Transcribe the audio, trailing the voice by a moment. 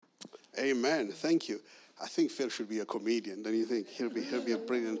Amen. Thank you. I think Phil should be a comedian, don't you think? He'll be a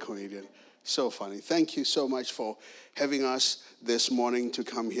brilliant comedian. So funny. Thank you so much for having us this morning to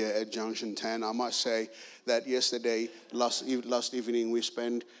come here at Junction 10. I must say that yesterday, last evening, we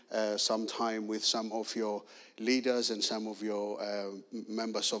spent some time with some of your leaders and some of your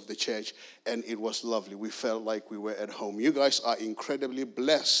members of the church, and it was lovely. We felt like we were at home. You guys are incredibly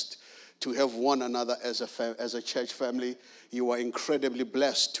blessed to have one another as a church family. You are incredibly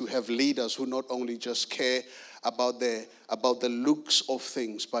blessed to have leaders who not only just care about the looks of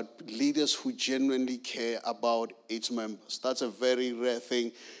things, but leaders who genuinely care about its members. That's a very rare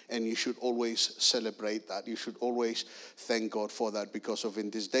thing, and you should always celebrate that. You should always thank God for that, because of in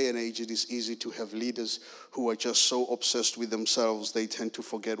this day and age, it is easy to have leaders who are just so obsessed with themselves, they tend to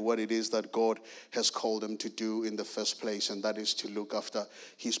forget what it is that God has called them to do in the first place, and that is to look after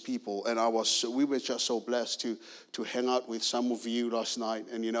his people. And we were just so blessed to hang out with some of you last night.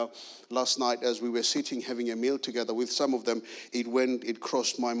 And last night as we were sitting having a meal together with some of them, it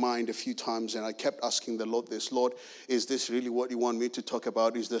crossed my mind a few times, and I kept asking the Lord this: Lord, is this really what you want me to talk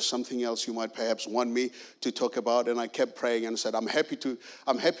about? Is there something else you might perhaps want me to talk about? And I kept praying and said, I'm happy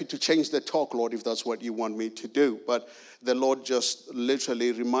to change the talk, Lord, if that's what you want me to do. But the Lord just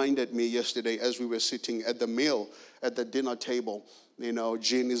literally reminded me yesterday as we were sitting at the meal, at the dinner table.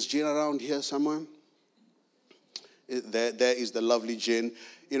 Is Jean around here somewhere? There is the lovely Jean.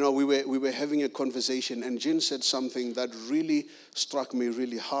 We were having a conversation, and Jean said something that really struck me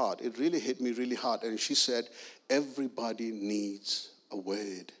really hard. It really hit me really hard. And she said, everybody needs a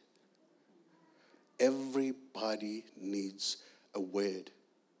word. Everybody needs a word.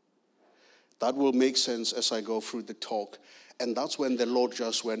 That will make sense as I go through the talk. And that's when the Lord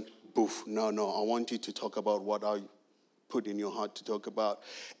just went, boof, no, I want you to talk about what I put in your heart to talk about.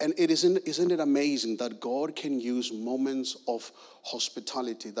 And isn't it amazing that God can use moments of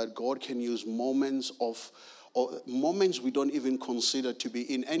hospitality, that God can use moments we don't even consider to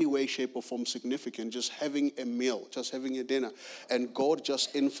be in any way, shape, or form significant, just having a meal, just having a dinner, and God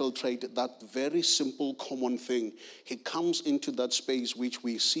just infiltrated that very simple, common thing. He comes into that space which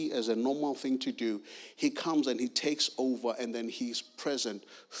we see as a normal thing to do. He comes and he takes over, and then he's present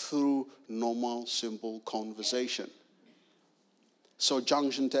through normal, simple conversation. So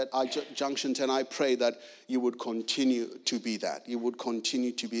Junction 10, I pray that you would continue to be that. You would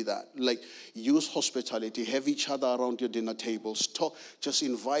continue to be that. Like, use hospitality. Have each other around your dinner tables. Talk, just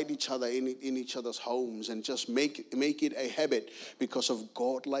invite each other in each other's homes, and just make it a habit, because of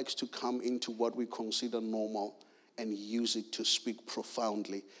God likes to come into what we consider normal and use it to speak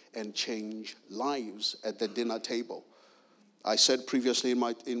profoundly and change lives at the dinner table. I said previously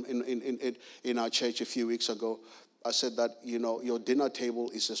in our church a few weeks ago, I said that, your dinner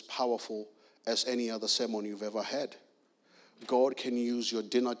table is as powerful as any other sermon you've ever had. God can use your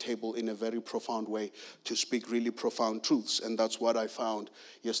dinner table in a very profound way to speak really profound truths. And that's what I found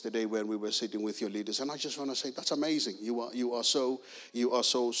yesterday when we were sitting with your leaders. And I just want to say, that's amazing. You are so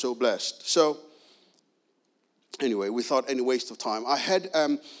blessed. So anyway, without any waste of time, I had,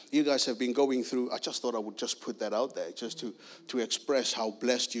 you guys have been going through, I just thought I would just put that out there, just to express how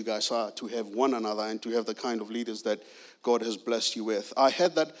blessed you guys are to have one another and to have the kind of leaders that God has blessed you with. I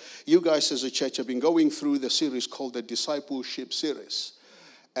had that you guys as a church have been going through the series called the Discipleship series.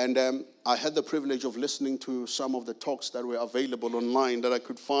 And I had the privilege of listening to some of the talks that were available online that I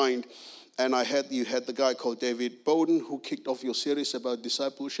could find. And you had the guy called David Bowden who kicked off your series about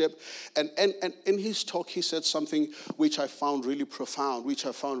discipleship. And in his talk, he said something which I found really profound, which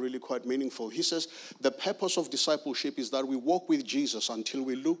I found really quite meaningful. He says, the purpose of discipleship is that we walk with Jesus until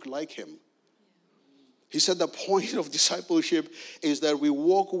we look like him. He said the point of discipleship is that we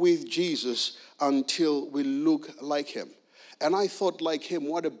walk with Jesus until we look like him. And I thought, like him,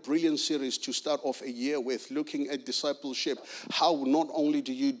 what a brilliant series to start off a year with, looking at discipleship. How not only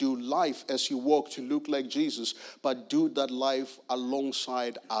do you do life as you walk to look like Jesus, but do that life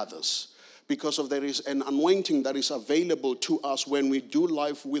alongside others. Because there is an anointing that is available to us when we do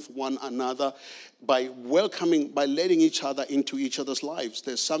life with one another, by letting each other into each other's lives.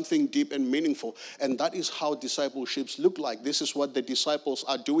 There's something deep and meaningful. And that is how discipleships look like. This is what the disciples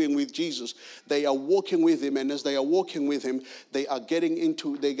are doing with Jesus. They are walking with him, and as they are walking with him, they are getting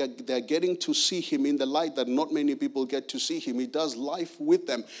to see him in the light that not many people get to see him. He does life with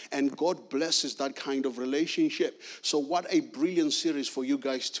them, and God blesses that kind of relationship. So what a brilliant series for you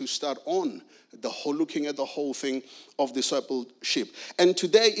guys to start on. Looking at the whole thing of discipleship. And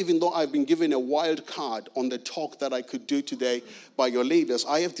today, even though I've been given a wild card on the talk that I could do today by your leaders,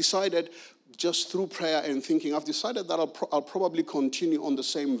 I have decided, just through prayer and thinking, I've decided that I'll probably continue on the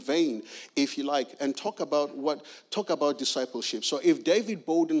same vein, if you like, and talk about discipleship. So if David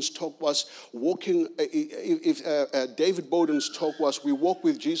Bowden's talk was David Bowden's talk was we walk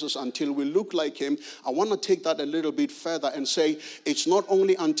with Jesus until we look like him, I want to take that a little bit further and say it's not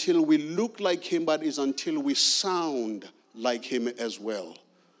only until we look like him, but it's until we sound like him as well.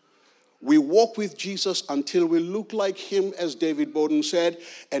 We walk with Jesus until we look like him, as David Bowden said,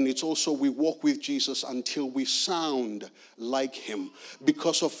 and it's also we walk with Jesus until we sound like him.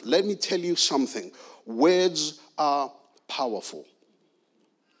 Because of, let me tell you something, words are powerful.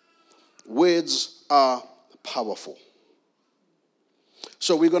 Words are powerful.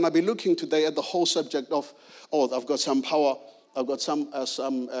 So we're going to be looking today at the whole subject of, I've got some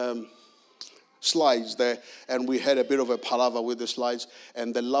slides there, and we had a bit of a palaver with the slides,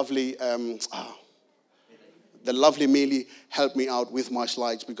 and the lovely Millie helped me out with my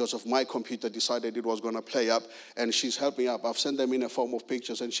slides because of my computer decided it was going to play up, and she's helped me up. I've sent them in a form of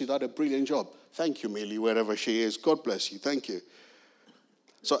pictures, and she did a brilliant job. Thank you, Millie, wherever she is. God bless you. Thank you.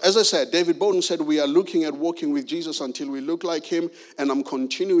 So as I said, David Bowden said we are looking at walking with Jesus until we look like him, and I'm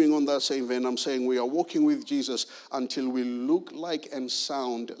continuing on that same vein. I'm saying we are walking with Jesus until we look like and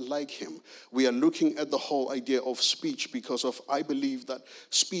sound like him. We are looking at the whole idea of speech because I believe that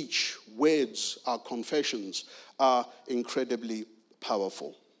speech, words, our confessions are incredibly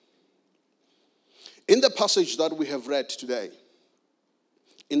powerful. In the passage that we have read today,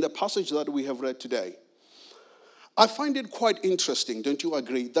 I find it quite interesting, don't you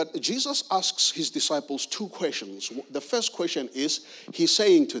agree, that Jesus asks his disciples two questions. The first question is, he's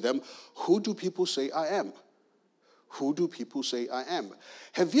saying to them, who do people say I am? Who do people say I am?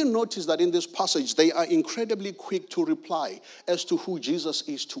 Have you noticed that in this passage, they are incredibly quick to reply as to who Jesus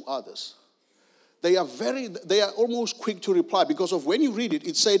is to others? They are almost quick to reply because of when you read it,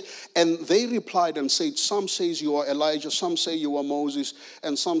 it said, and they replied and said, some says you are Elijah, some say you are Moses,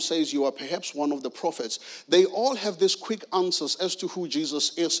 and some says you are perhaps one of the prophets. They all have these quick answers as to who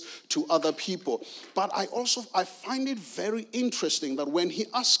Jesus is to other people. But I find it very interesting that when he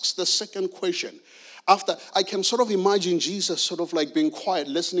asks the second question, after, I can sort of imagine Jesus sort of like being quiet,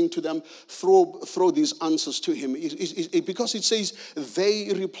 listening to them throw these answers to him. Because it says,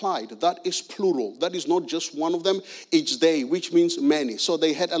 they replied. That is plural. That is not just one of them. It's they, which means many. So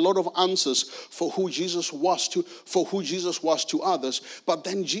they had a lot of answers for who Jesus was to others. But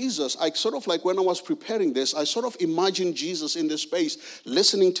then Jesus, I sort of like when I was preparing this, I sort of imagined Jesus in this space,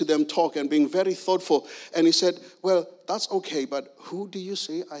 listening to them talk and being very thoughtful. And he said, well, that's okay, but who do you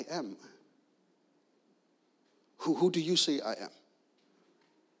say I am? Who do you say I am?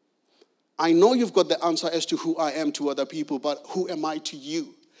 I know you've got the answer as to who I am to other people, but who am I to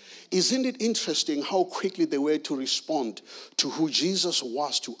you? Isn't it interesting how quickly they were to respond to who Jesus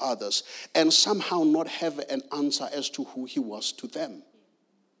was to others and somehow not have an answer as to who he was to them?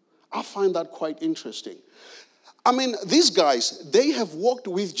 I find that quite interesting. I mean, these guys, they have walked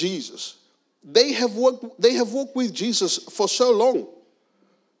with Jesus. They have walked with Jesus for so long.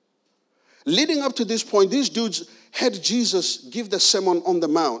 Leading up to this point, these dudes had Jesus give the Sermon on the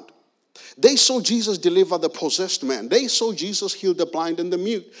Mount. They saw Jesus deliver the possessed man. They saw Jesus heal the blind and the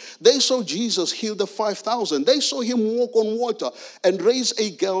mute. They saw Jesus heal the 5,000. They saw him walk on water and raise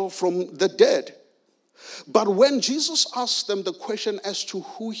a girl from the dead. But when Jesus asked them the question as to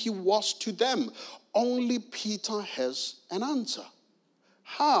who he was to them, only Peter has an answer.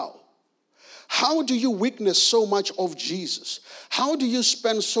 How? How do you witness so much of Jesus? How do you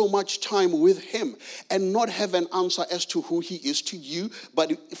spend so much time with him and not have an answer as to who he is to you,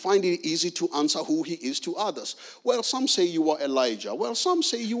 but find it easy to answer who he is to others? Well, some say you are Elijah. Well, some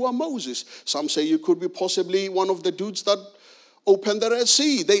say you are Moses. Some say you could be possibly one of the dudes that opened the Red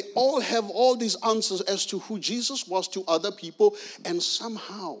Sea. They all have all these answers as to who Jesus was to other people, and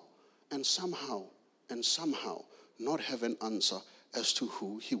somehow not have an answer as to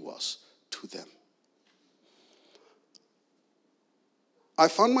who he was to them. I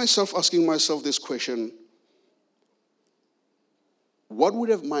found myself asking myself this question: what would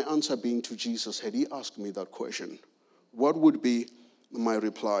have my answer been to Jesus had he asked me that question? What would be my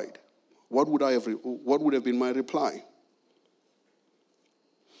reply? What would have been my reply?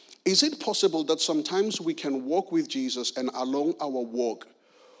 Is it possible that sometimes we can walk with Jesus and along our walk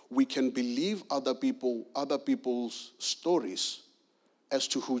we can believe other people's stories as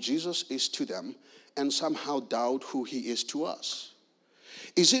to who Jesus is to them and somehow doubt who he is to us?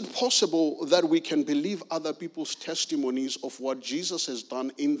 Is it possible that we can believe other people's testimonies of what Jesus has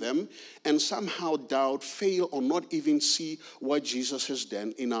done in them and somehow doubt, fail, or not even see what Jesus has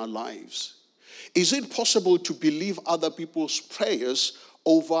done in our lives? Is it possible to believe other people's prayers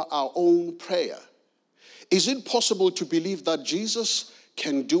over our own prayer? Is it possible to believe that Jesus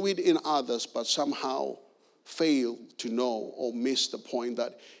can do it in others, but somehow fail to know or miss the point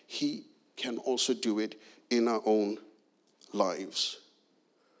that he can also do it in our own lives?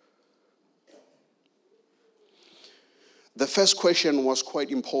 The first question was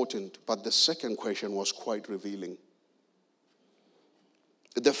quite important, but the second question was quite revealing.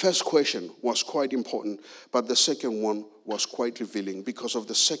 The first question was quite important, but the second one was quite revealing. Because of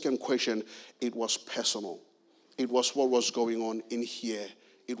the second question, it was personal. It was what was going on in here.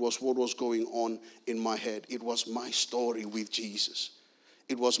 It was what was going on in my head. It was my story with Jesus.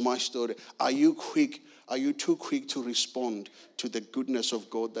 It was my story. Are you too quick to respond to the goodness of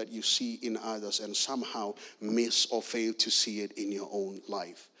God that you see in others and somehow miss or fail to see it in your own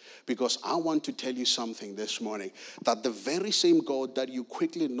life? Because I want to tell you something this morning, that the very same God that you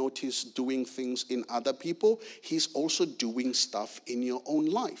quickly notice doing things in other people, he's also doing stuff in your own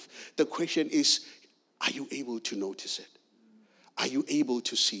life. The question is, are you able to notice it? Are you able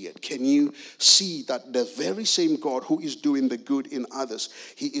to see it? Can you see that the very same God who is doing the good in others,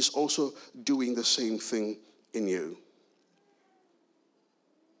 he is also doing the same thing in you?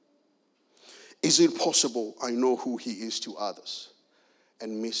 Is it possible I know who he is to others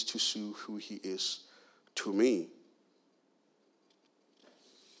and miss to see who he is to me?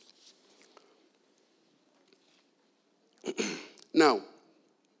 Now,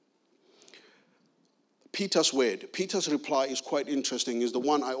 Peter's word, Peter's reply is quite interesting, is the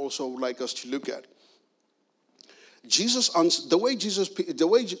one I also would like us to look at. Jesus answers the way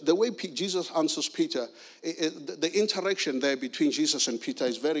Jesus answers Peter. The interaction there between Jesus and Peter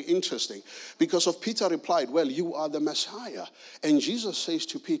is very interesting, because of Peter replied, "Well, you are the Messiah," and Jesus says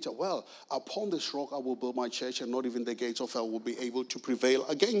to Peter, "Well, upon this rock I will build my church, and not even the gates of hell will be able to prevail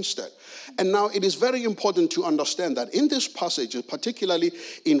against it." And now it is very important to understand that in this passage, particularly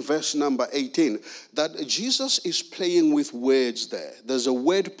in verse number 18, that Jesus is playing with words there. There's a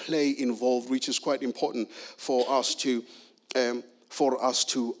word play involved, which is quite important for us to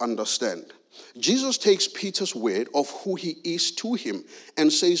understand. Jesus takes Peter's word of who he is to him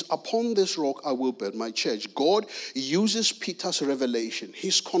and says, "Upon this rock I will build my church." God uses Peter's revelation,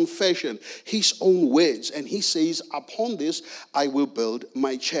 his confession, his own words, and he says, "Upon this I will build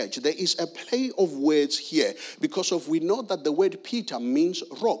my church." There is a play of words here, because we know that the word Peter means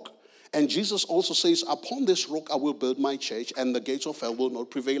rock. And Jesus also says, "Upon this rock I will build my church, and the gates of hell will not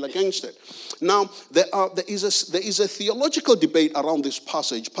prevail against it." Now, there is a theological debate around this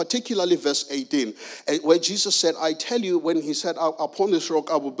passage, particularly verse 18, where Jesus said, "I tell you," when he said, "Upon this rock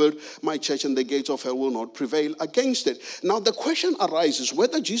I will build my church, and the gates of hell will not prevail against it." Now, the question arises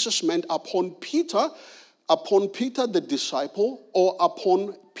whether Jesus meant upon Peter the disciple, or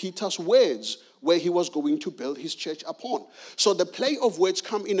upon Peter's words, where he was going to build his church upon. So the play of words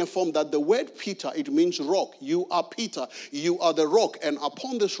come in a form that the word Peter, it means rock. You are Peter. You are the rock. And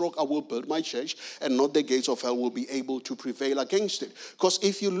upon this rock I will build my church, and not the gates of hell will be able to prevail against it. Because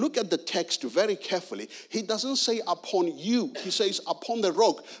if you look at the text very carefully, he doesn't say upon you. He says upon the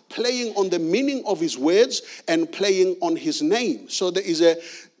rock, playing on the meaning of his words and playing on his name. So there is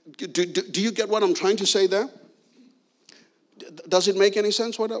do you get what I'm trying to say there? Does it make any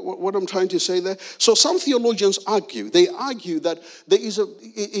sense what I'm trying to say there? So some theologians argue that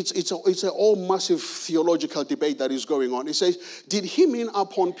it's an all massive theological debate that is going on. It says, did he mean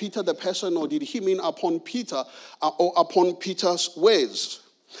upon Peter the person, or did he mean upon Peter or upon Peter's words?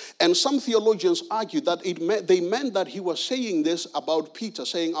 And some theologians argue that they meant that he was saying this about Peter,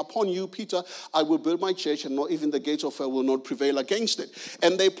 saying, "Upon you, Peter, I will build my church, and not even the gates of hell will not prevail against it."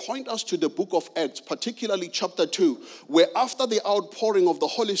 And they point us to the book of Acts, particularly chapter 2, where after the outpouring of the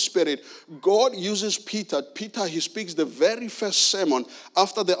Holy Spirit, God uses Peter. Peter, he speaks the very first sermon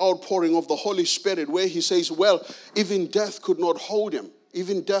after the outpouring of the Holy Spirit, where he says, "Well, even death could not hold him.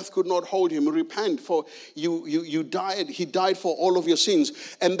 Even death could not hold him. Repent, for you died. He died for all of your sins."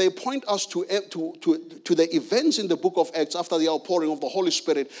 And they point us to the events in the book of Acts after the outpouring of the Holy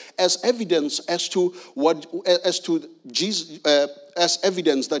Spirit as evidence as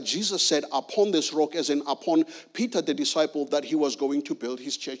evidence that Jesus said, "Upon this rock," as in upon Peter the disciple, that he was going to build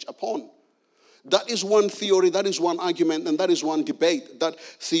his church upon. That is one theory, that is one argument, and that is one debate that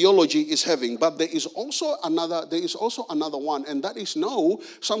theology is having. But there is also another one, and that is no.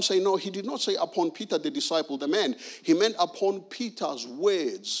 Some say no, he did not say upon Peter the disciple, the man. He meant upon Peter's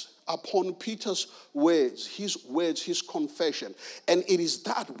words. upon Peter's words, his confession. And it is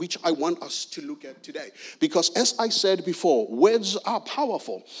that which I want us to look at today. Because as I said before, words are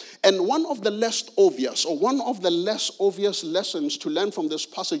powerful. And one of the less obvious lessons to learn from this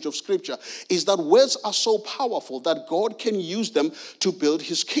passage of scripture is that words are so powerful that God can use them to build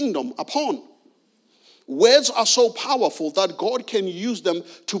his kingdom upon. Words are so powerful that God can use them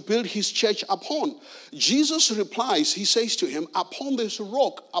to build his church upon. Jesus replies, he says to him, upon this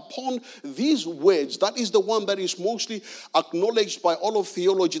rock, upon these words, that is the one that is mostly acknowledged by all of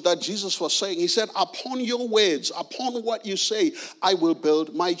theology that Jesus was saying. He said, upon your words, upon what you say, I will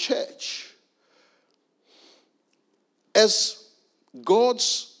build my church. As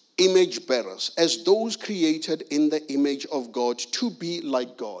God's image bearers, as those created in the image of God to be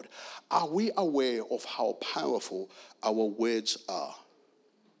like God, are we aware of how powerful our words are?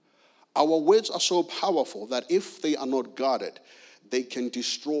 Our words are so powerful that if they are not guarded, they can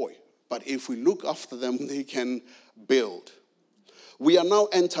destroy. But if we look after them, they can build. We are now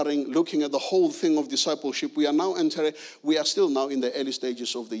looking at the whole thing of discipleship. We are still now in the early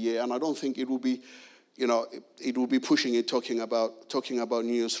stages of the year, and I don't think it will be, it will be pushing it, talking about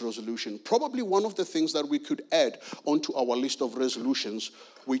New Year's resolution. Probably one of the things that we could add onto our list of resolutions,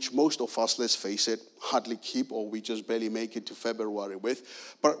 which most of us, let's face it, hardly keep, or we just barely make it to February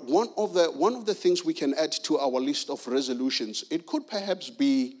with. But one of the things we can add to our list of resolutions, it could perhaps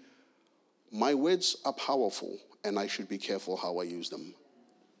be, my words are powerful, and I should be careful how I use them.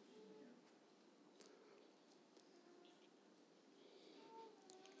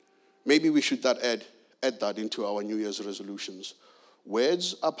 Maybe we should add that into our New Year's resolutions.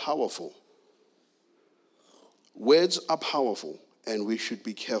 Words are powerful. Words are powerful, and we should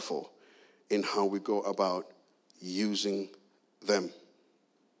be careful in how we go about using them.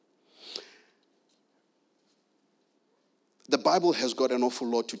 The Bible has got an awful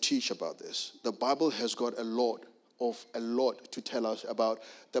lot to teach about this. The Bible has got a lot to tell us about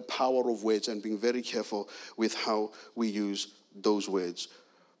the power of words and being very careful with how we use those words.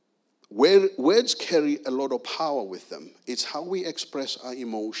 Words carry a lot of power with them. It's how we express our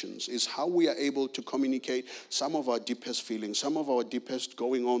emotions. It's how we are able to communicate some of our deepest feelings, some of our deepest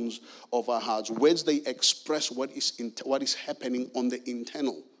going-ons of our hearts. Words, they express what is happening on the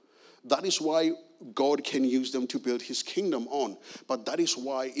internal. That is why God can use them to build his kingdom on. But that is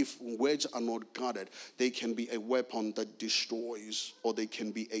why if words are not guarded, they can be a weapon that destroys, or they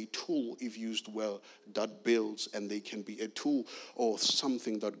can be a tool, if used well, that builds, and they can be a tool or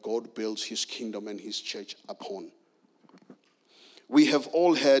something that God builds his kingdom and his church upon. We have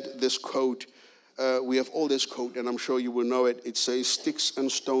all heard this quote. And I'm sure you will know it. It says, "Sticks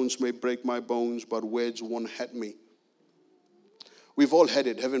and stones may break my bones, but words won't hurt me." We've all heard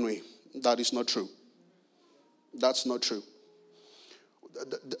it, haven't we? That is not true. That's not true.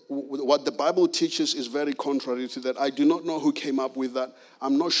 What the Bible teaches is very contrary to that. I do not know who came up with that.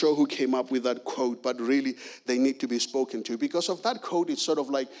 I'm not sure who came up with that quote, but really they need to be spoken to. Because of that quote, it's sort of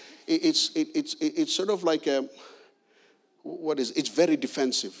like, it's very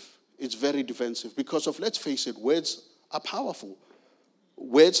defensive. It's very defensive because of, let's face it, words are powerful.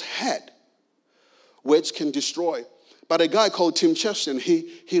 Words hurt. Words can destroy. But a guy called Tim Cheston,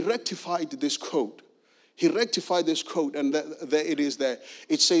 he rectified this quote. And there it is there.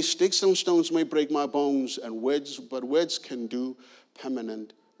 It says, "Sticks and stones may break my bones, but words can do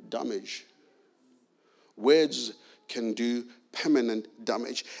permanent damage." Words can do permanent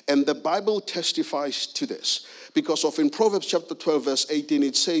damage. And the Bible testifies to this. Because in Proverbs chapter 12, verse 18,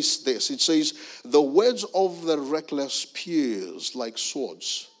 it says this. It says, "The words of the reckless pierce like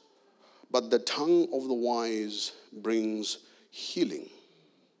swords, but the tongue of the wise brings healing."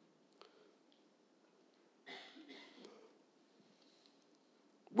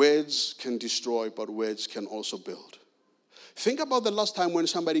 Words can destroy, but words can also build. Think about the last time when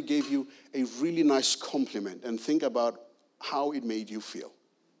somebody gave you a really nice compliment, and think about how it made you feel.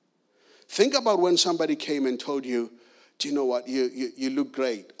 Think about when somebody came and told you, "Do you know what, you look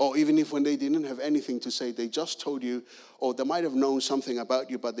great." Or even if when they didn't have anything to say, they just told you, or they might have known something about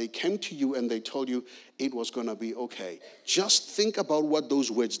you, but they came to you and they told you it was going to be okay. Just think about what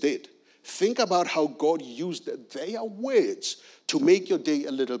those words did. Think about how God used their words to make your day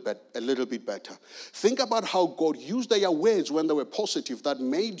a little bit better. Think about how God used their words when they were positive that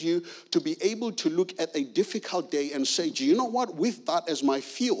made you to be able to look at a difficult day and say, "Do you know what? With that as my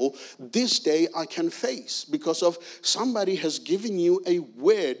fuel, this day I can face." Because of somebody has given you a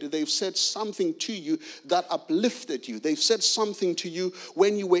word. They've said something to you that uplifted you. They've said something to you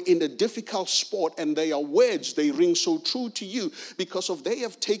when you were in a difficult spot, and their words, they ring so true to you because of they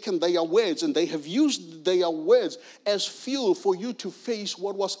have taken their words and they have used their words as fuel for you to face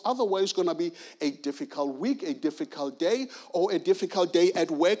what was otherwise going to be a difficult week, a difficult day, or a difficult day at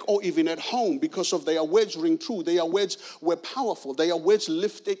work or even at home, because of their words ring true. Their words were powerful. Their words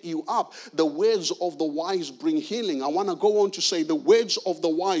lifted you up. The words of the wise bring healing. I want to go on to say the words of the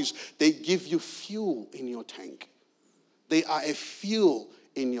wise, they give you fuel in your tank. They are a fuel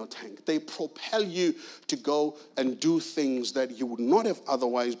in your tank. They propel you to go and do things that you would not have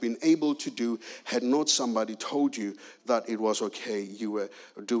otherwise been able to do had not somebody told you that it was okay, you were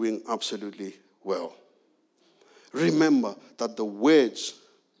doing absolutely well. Remember that words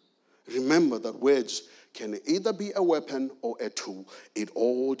can either be a weapon or a tool. It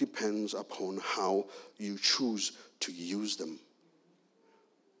all depends upon how you choose to use them.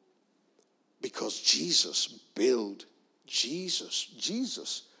 Because Jesus,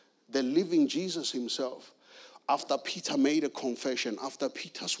 the living Jesus himself, after Peter made a confession, after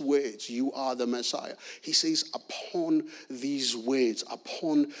Peter's words, you are the Messiah, he says, upon these words,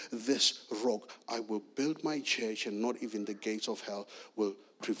 upon this rock, I will build my church, and not even the gates of hell will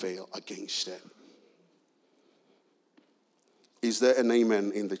prevail against it. Is there an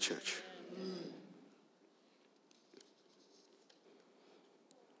amen in the church?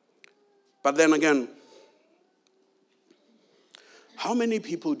 But then again, how many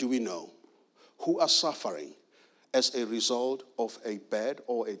people do we know who are suffering as a result of a bad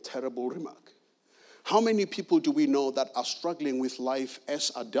or a terrible remark? How many people do we know that are struggling with life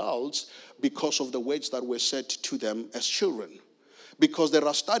as adults because of the words that were said to them as children? Because there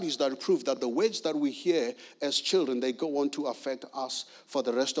are studies that prove that the words that we hear as children, they go on to affect us for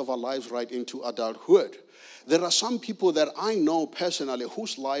the rest of our lives right into adulthood. There are some people that I know personally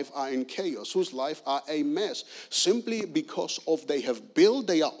whose life are in chaos, whose life are a mess, simply because of they have built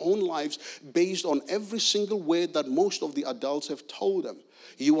their own lives based on every single word that most of the adults have told them.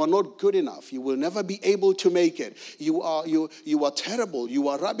 You are not good enough. You will never be able to make it. You are terrible. You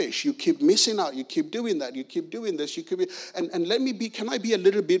are rubbish. You keep missing out. You keep doing that. You keep doing this. Can I be a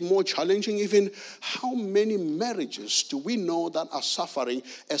little bit more challenging even? How many marriages do we know that are suffering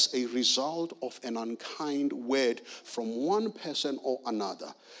as a result of an unkind word from one person or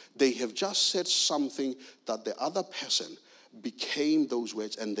another? They have just said something that the other person became those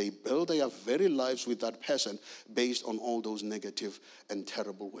words, and they build their very lives with that person based on all those negative and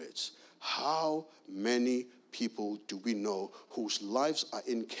terrible words. How many people do we know whose lives are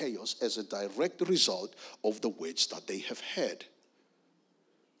in chaos as a direct result of the words that they have heard?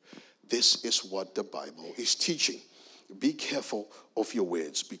 This is what the Bible is teaching. Be careful of your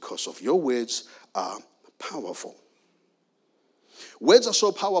words, because of your words are powerful. Words are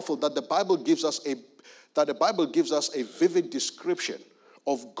so powerful that the Bible gives us a vivid description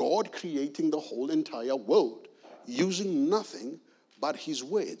of God creating the whole entire world using nothing but his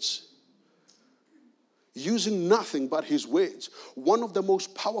words. Using nothing but his words. One of the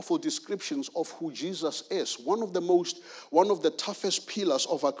most powerful descriptions of who Jesus is, one of the toughest pillars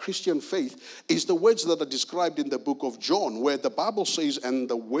of our Christian faith, is the words that are described in the book of John, where the Bible says, and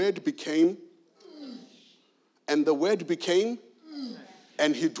the word became, and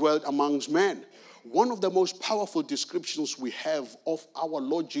he dwelt amongst men. One of the most powerful descriptions we have of our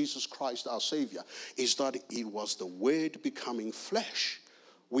Lord Jesus Christ, our Savior, is that it was the Word becoming flesh.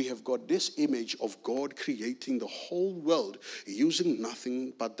 We have got this image of God creating the whole world using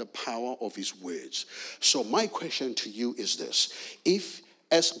nothing but the power of his words. So my question to you is this: if,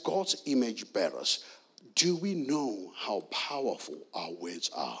 as God's image bearers, do we know how powerful our words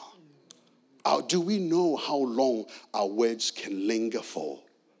are? Do we know how long our words can linger for?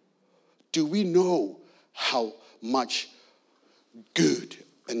 Do we know how much good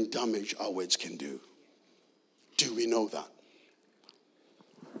and damage our words can do? Do we know that?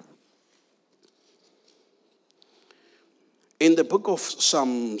 In the book of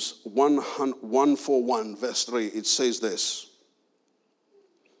Psalms 141, verse 3, it says this.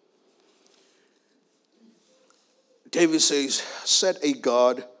 David says, set a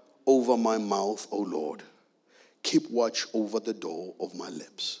guard over my mouth, O Lord. Keep watch over the door of my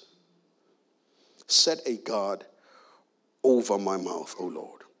lips. Set a guard over my mouth, O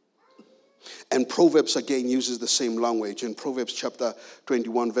Lord. And Proverbs again uses the same language. In Proverbs chapter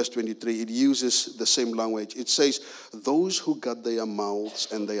 21, verse 23, it uses the same language. It says, those who guard their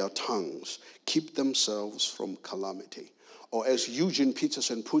mouths and their tongues keep themselves from calamity. Or as Eugene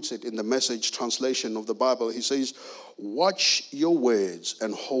Peterson puts it in the Message translation of the Bible, he says, watch your words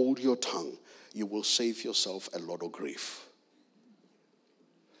and hold your tongue. You will save yourself a lot of grief.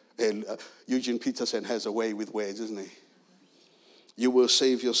 And Eugene Peterson has a way with words, isn't he? You will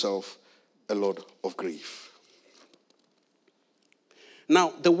save yourself a lot of grief.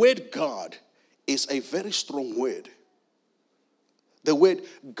 Now, the word God is a very strong word. The word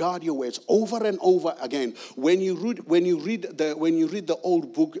guard your words over and over again. When you read the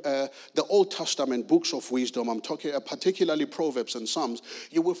old book, the Old Testament books of wisdom, I'm talking particularly Proverbs and Psalms,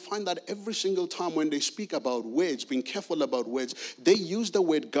 you will find that every single time when they speak about words, being careful about words, they use the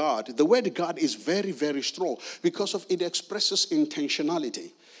word guard. The word guard is very, very strong because of it expresses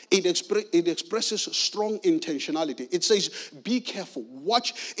intentionality. It expresses strong intentionality. It says, be careful,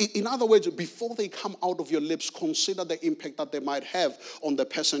 watch. In other words, before they come out of your lips, consider the impact that they might have on the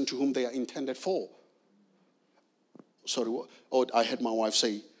person to whom they are intended for. Sorry, I heard my wife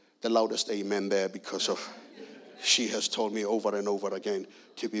say the loudest amen there because of, she has told me over and over again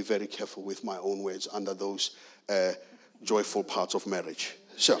to be very careful with my own words under those joyful parts of marriage.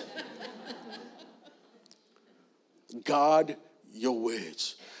 So, guard your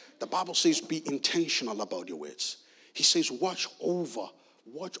words. The Bible says be intentional about your words. He says watch over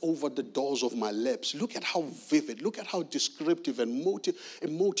the doors of my lips. Look at how vivid, look at how descriptive and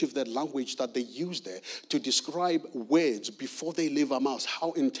emotive that language that they use there to describe words before they leave our mouths,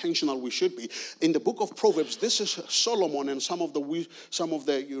 how intentional we should be. In the book of Proverbs, this is Solomon and some of the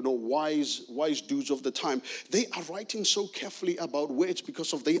wise dudes of the time. They are writing so carefully about words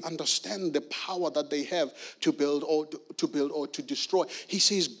because of they understand the power that they have to build or to destroy. He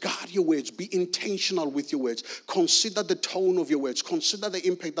says, guard your words, be intentional with your words. Consider the tone of your words. Consider the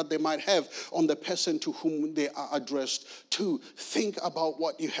impact that they might have on the person to whom they are addressed to. Think about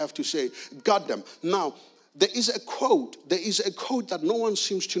what you have to say. Guard them. Now, there is a quote that no one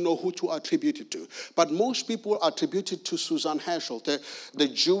seems to know who to attribute it to. But most people attribute it to Susan Heschel, the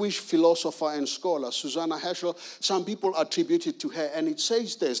Jewish philosopher and scholar. Susanna Heschel, some people attribute it to her. And it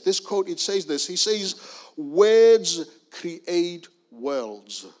says this quote, it says this. He says, words create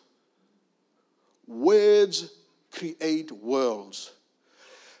worlds. Words create worlds.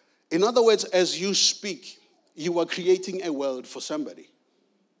 In other words, as you speak, you are creating a world for somebody.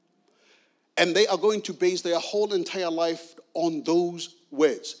 And they are going to base their whole entire life on those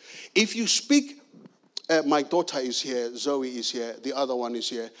words. If you speak, my daughter is here, Zoe is here, the other one is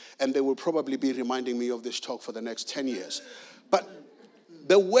here, and they will probably be reminding me of this talk for the next 10 years. But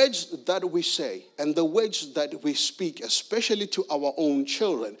the words that we say and the words that we speak, especially to our own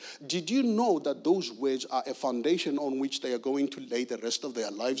children, did you know that those words are a foundation on which they are going to lay the rest of their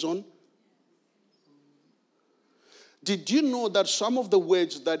lives on? Did you know that some of the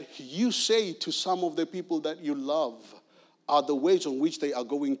words that you say to some of the people that you love are the ways on which they are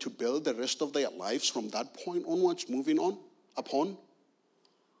going to build the rest of their lives from that point onwards, moving on upon?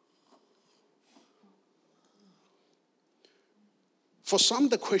 For some,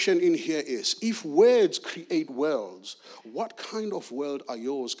 the question in here is, if words create worlds, what kind of world are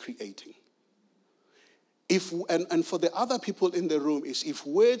yours creating? And for the other people in the room is, if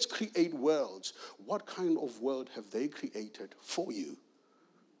words create worlds, what kind of world have they created for you?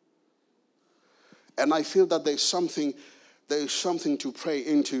 And I feel that there is something to pray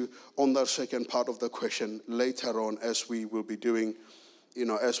into on that second part of the question later on as we will be doing,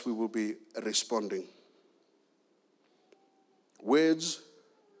 as we will be responding. Words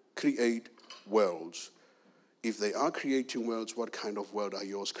create worlds. If they are creating worlds, what kind of world are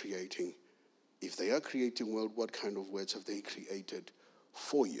yours creating? If they are creating world, what kind of words have they created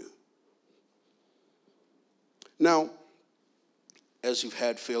for you? Now, as you've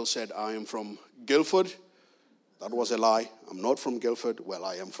heard, Phil said, I am from Guildford. That was a lie. I'm not from Guildford. Well,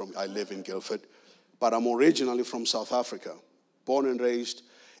 I live in Guildford. But I'm originally from South Africa. Born and raised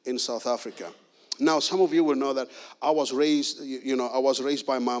in South Africa. Now, some of you will know that I was raised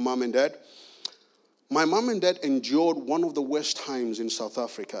by my mom and dad. My mom and dad endured one of the worst times in South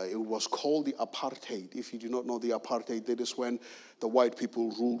Africa. It was called the apartheid. If you do not know the apartheid, that is when the white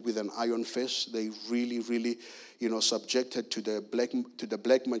people ruled with an iron fist. They really, subjected to the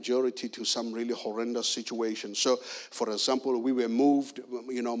black majority to some really horrendous situations. So, for example, we were moved,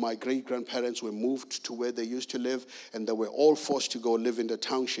 my great-grandparents were moved to where they used to live, and they were all forced to go live in the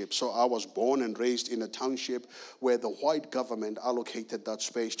township. So I was born and raised in a township where the white government allocated that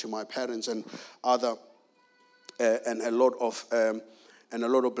space to my parents and a lot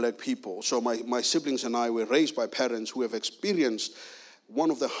of black people. So my siblings and I were raised by parents who have experienced one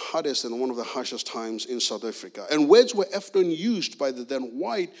of the hardest and one of the harshest times in South Africa. And words were often used by the then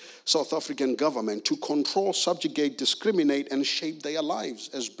white South African government to control, subjugate, discriminate, and shape their lives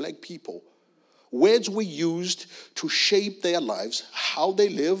as black people. Words were used to shape their lives, how they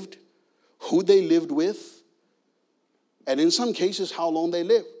lived, who they lived with, and in some cases, how long they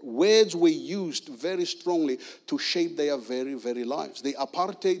lived. Words were used very strongly to shape their very, very lives. The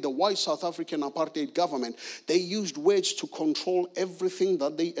white South African apartheid government, they used words to control everything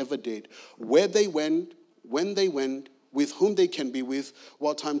that they ever did. Where they went, when they went, with whom they can be with,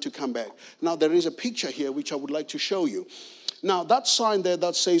 what time to come back. Now, there is a picture here which I would like to show you. Now, that sign there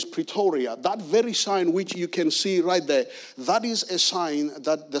that says Pretoria, that very sign which you can see right there, that is a sign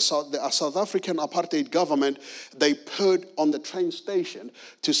that the South African apartheid government, they put on the train station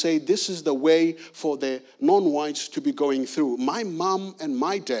to say this is the way for the non-whites to be going through. My mom and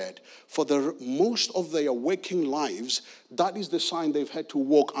my dad, for the most of their working lives, that is the sign they've had to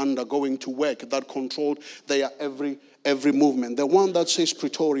walk under going to work, that controlled their every movement. The one that says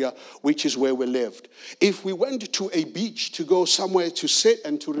Pretoria, which is where we lived. If we went to a beach to go somewhere to sit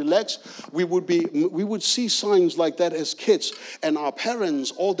and to relax, we would see signs like that as kids. And our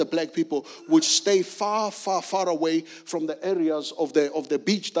parents, all the black people, would stay far, far, far away from the areas of the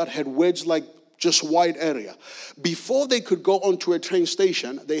beach that had words like just wide area. Before they could go onto a train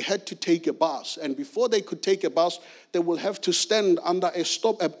station, they had to take a bus. And before they could take a bus, they will have to stand under a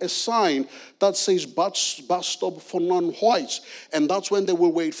sign that says bus stop for non-whites. And that's when they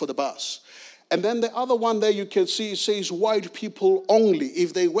will wait for the bus. And then the other one there you can see says white people only.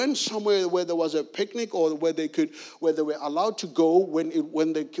 If they went somewhere where there was a picnic or where they were allowed to go when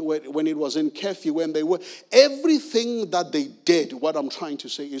it was in curfew, when they were, everything that they did, what I'm trying to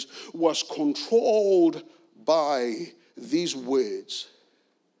say is, was controlled by these words.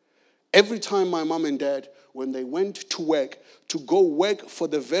 Every time my mom and dad, when they went to work, to go work for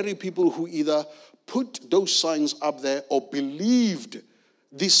the very people who either put those signs up there or believed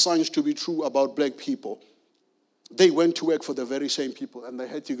these signs to be true about black people, they went to work for the very same people and they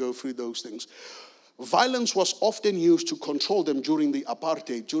had to go through those things. Violence was often used to control them during the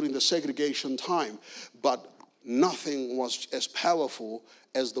apartheid, during the segregation time, but nothing was as powerful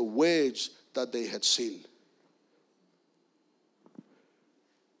as the words that they had seen.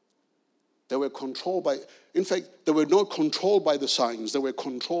 They were controlled by, in fact, they were not controlled by the signs, they were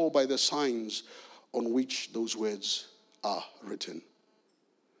controlled by the signs on which those words are written.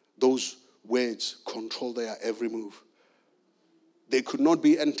 Those words control their every move. They could not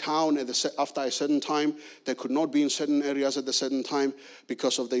be in town after a certain time. They could not be in certain areas at a certain time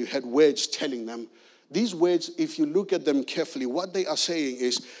because they had words telling them. These words, if you look at them carefully, what they are saying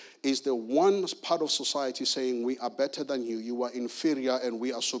is the one part of society saying we are better than you, you are inferior, and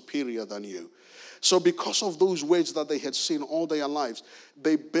we are superior than you. So because of those words that they had seen all their lives,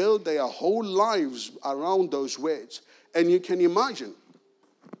 they built their whole lives around those words. And you can imagine,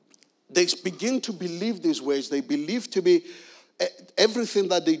 they begin to believe these words. They believe to be everything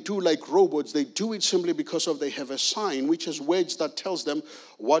that they do like robots. They do it simply because they have a sign, which is words that tells them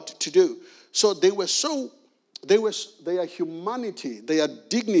what to do. So their humanity, their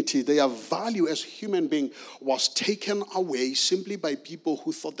dignity, their value as human being was taken away simply by people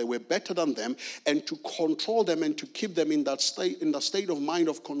who thought they were better than them, and to control them and to keep them in that state, in the state of mind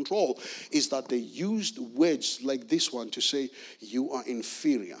of control, is that they used words like this one to say, you are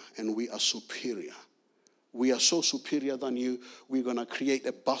inferior and we are superior. We are so superior than you, we're going to create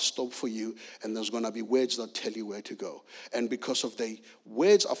a bus stop for you, and there's going to be words that tell you where to go. And because of the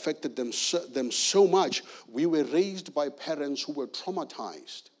words affected them so much, we were raised by parents who were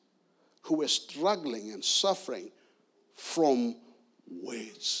traumatized, who were struggling and suffering from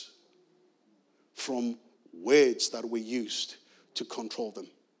words that were used to control them.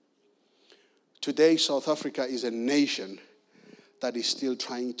 Today, South Africa is a nation that is still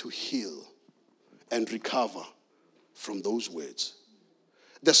trying to heal and recover from those words.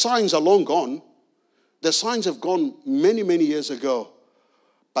 The signs are long gone. The signs have gone many, many years ago.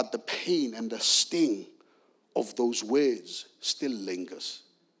 But the pain and the sting of those words still lingers.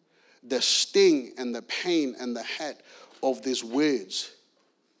 The sting and the pain and the hurt of these words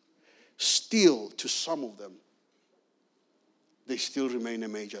still, to some of them, they still remain a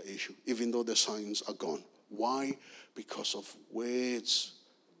major issue, even though the signs are gone. Why? Because of words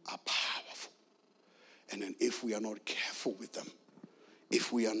are powerful. And then if we are not careful with them,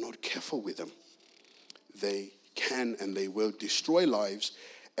 they can and they will destroy lives,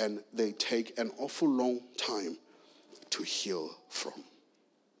 and they take an awful long time to heal from.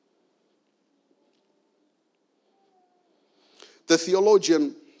 The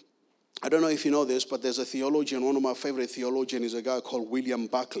theologian, I don't know if you know this, but there's a theologian, one of my favorite theologians is a guy called William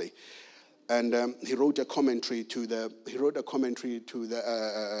Buckley. And he wrote a commentary to the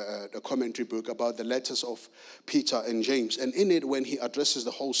commentary book about the letters of Peter and James. And in it, when he addresses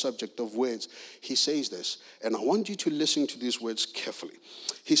the whole subject of words, he says this, and I want you to listen to these words carefully.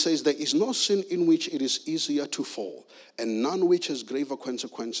 He says, there is no sin in which it is easier to fall, and none which has graver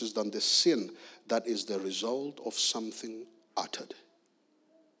consequences than the sin that is the result of something uttered.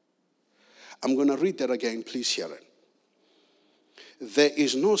 I'm going to read that again. Please hear it. There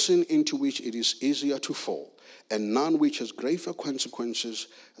is no sin into which it is easier to fall, and none which has graver consequences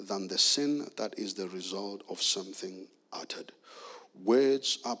than the sin that is the result of something uttered.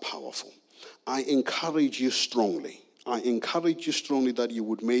 Words are powerful. I encourage you strongly that you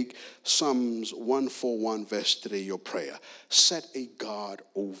would make Psalms 141 verse 3 your prayer. Set a guard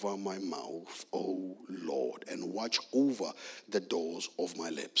over my mouth, O Lord, and watch over the doors of my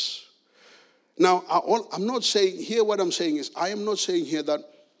lips. Now, I'm not saying here, what I'm saying is, I am not saying here that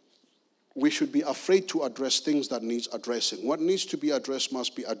we should be afraid to address things that needs addressing. What needs to be addressed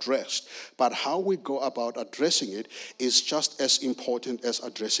must be addressed. But how we go about addressing it is just as important as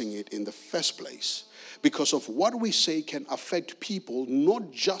addressing it in the first place. Because of what we say can affect people,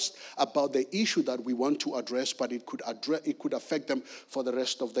 not just about the issue that we want to address, but it could affect them for the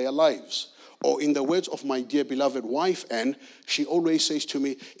rest of their lives. Or in the words of my dear beloved wife, Anne, she always says to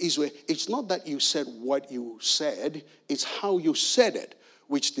me, Izwe, it's not that you said what you said, it's how you said it,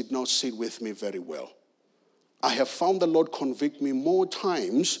 which did not sit with me very well. I have found the Lord convict me more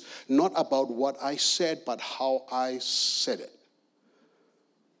times, not about what I said, but how I said it.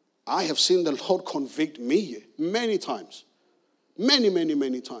 I have seen the Lord convict me many times.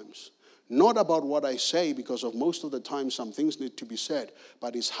 Many times. Not about what I say, because of most of the time some things need to be said,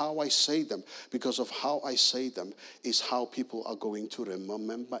 but it's how I say them. Because of how I say them is how people are going to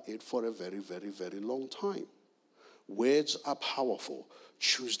remember it for a very, very, very long time. Words are powerful.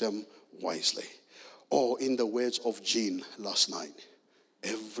 Choose them wisely. Or in the words of Jean last night,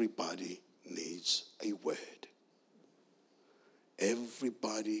 everybody needs a word.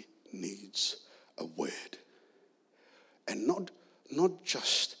 Everybody needs a word. And not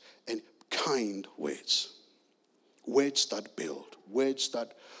just kind words. Words that build. Words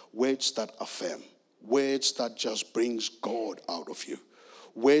that affirm. Words that just brings God out of you.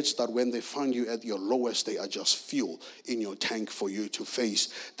 Words that when they find you at your lowest, they are just fuel in your tank for you to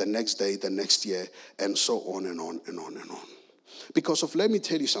face the next day, the next year, and so on and on and on and on. Because of, let me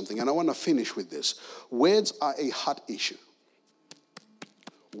tell you something, and I want to finish with this. Words are a heart issue.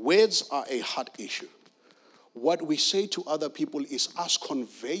 Words are a heart issue. What we say to other people is us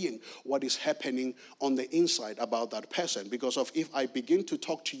conveying what is happening on the inside about that person. Because of if I begin to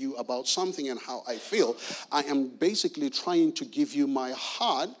talk to you about something and how I feel, I am basically trying to give you my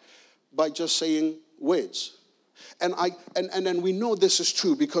heart by just saying words. And then we know this is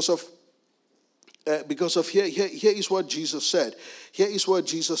true because of here is what Jesus said. Here is what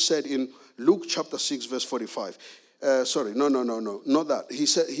Jesus said in Luke chapter 6 verse 45. Not that. He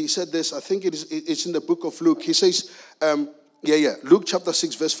said this, I think it's in the book of Luke. He says, Luke chapter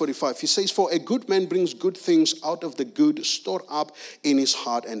 6 verse 45. He says, for a good man brings good things out of the good stored up in his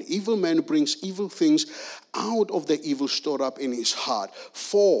heart, and evil man brings evil things out of the evil stored up in his heart.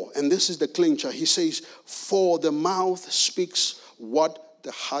 For, and this is the clincher, he says, for the mouth speaks what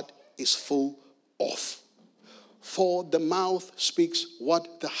the heart is full of. For the mouth speaks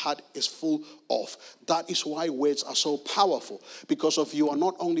what the heart is full of. That is why words are so powerful. Because of you are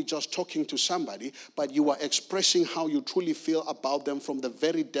not only just talking to somebody, but you are expressing how you truly feel about them from the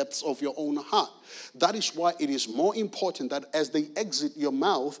very depths of your own heart. That is why it is more important that as they exit your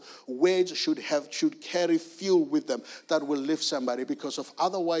mouth, words should carry fuel with them that will lift somebody. Because of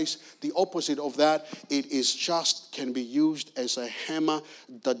otherwise, the opposite of that, it is just can be used as a hammer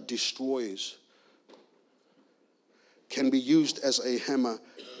that destroys. Can be used as a hammer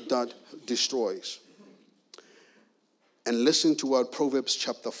that destroys. And listen to what Proverbs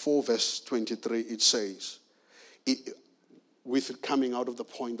chapter 4 verse 23 it says. With it coming out of the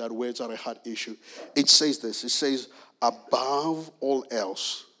point that words are a hard issue. It says this. It says, above all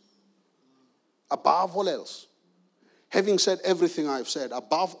else. Above all else. Having said everything I've said,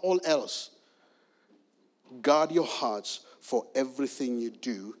 above all else, guard your hearts, for everything you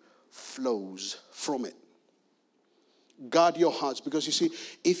do flows from it. Guard your hearts, because you see,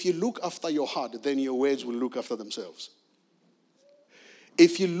 if you look after your heart, then your words will look after themselves.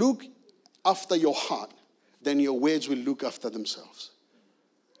 If you look after your heart, then your words will look after themselves.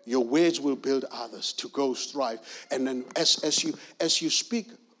 Your words will build others to go strive. And then as you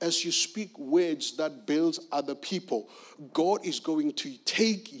speak words that builds other people, God is going to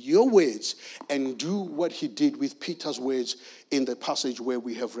take your words and do what he did with Peter's words in the passage where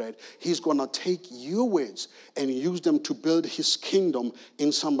we have read. He's going to take your words and use them to build his kingdom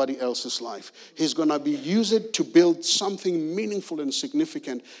in somebody else's life. He's going to use it to build something meaningful and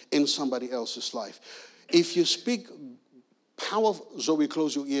significant in somebody else's life. If you speak power, Zoe,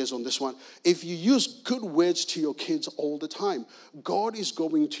 close your ears on this one. If you use good words to your kids all the time, God is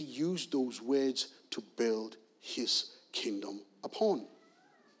going to use those words to build his kingdom upon.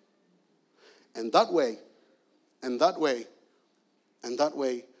 And that way,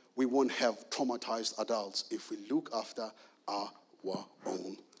 we won't have traumatized adults if we look after our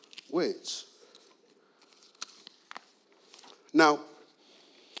own words. Now,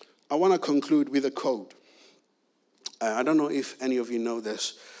 I want to conclude with a quote. I don't know if any of you know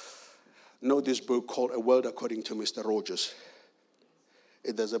this book called A World According to Mr. Rogers.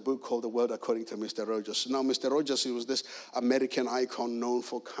 There's a book called The World According to Mr. Rogers. Now, Mr. Rogers, he was this American icon known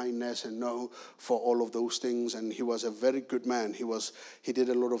for kindness and known for all of those things. And he was a very good man. He did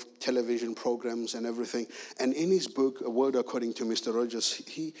a lot of television programs and everything. And in his book, A World According to Mr. Rogers,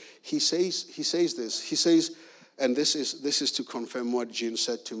 he says this. He says, and this is to confirm what Jean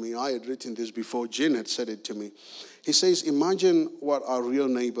said to me. I had written this before Jean had said it to me. He says, imagine what our real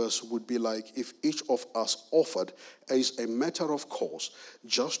neighbors would be like if each of us offered, as a matter of course,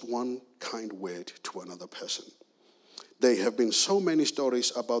 just one kind word to another person. There have been so many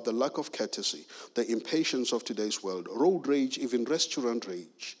stories about the lack of courtesy, the impatience of today's world, road rage, even restaurant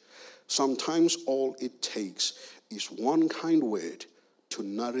rage. Sometimes all it takes is one kind word to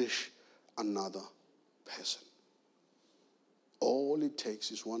nourish another person. All it takes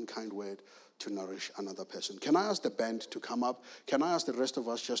is one kind word to nourish another person. Can I ask the band to come up? Can I ask the rest of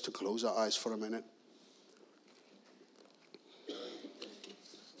us just to close our eyes for a minute?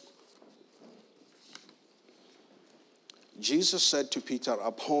 Jesus said to Peter,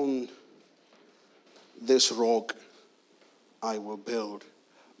 upon this rock I will build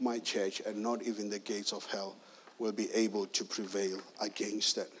my church, and not even the gates of hell will be able to prevail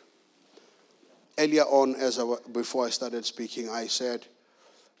against it. Earlier on, before I started speaking, I said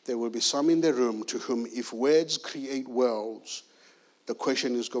there will be some in the room to whom, if words create worlds, the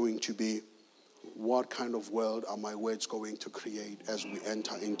question is going to be, what kind of world are my words going to create as we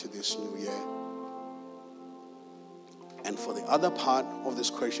enter into this new year? And for the other part of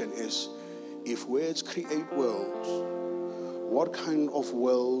this question is, if words create worlds, what kind of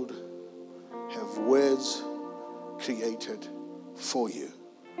world have words created for you?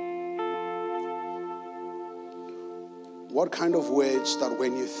 What kind of words that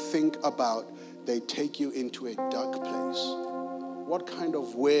when you think about, they take you into a dark place? What kind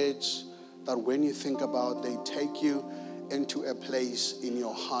of words that when you think about, they take you into a place in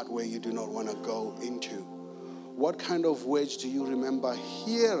your heart where you do not want to go into? What kind of words do you remember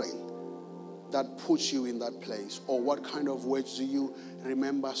hearing that puts you in that place? Or what kind of words do you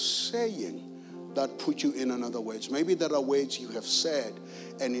remember saying that put you in another words? Maybe there are words you have said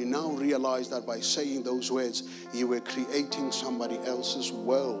and you now realize that by saying those words, you were creating somebody else's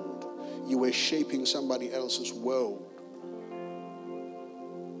world. You were shaping somebody else's world.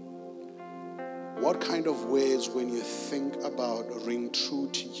 What kind of words, when you think about, ring true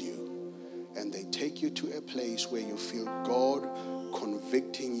to you and they take you to a place where you feel God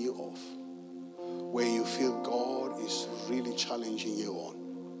convicting you of, where you feel God is really challenging you on?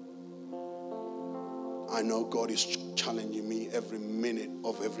 I know God is challenging me every minute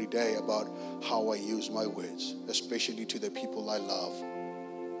of every day about how I use my words, especially to the people I love.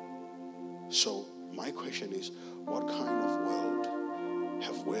 So my question is, what kind of world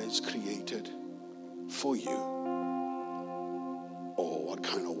have words created for you? Or what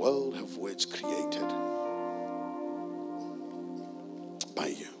kind of world have words created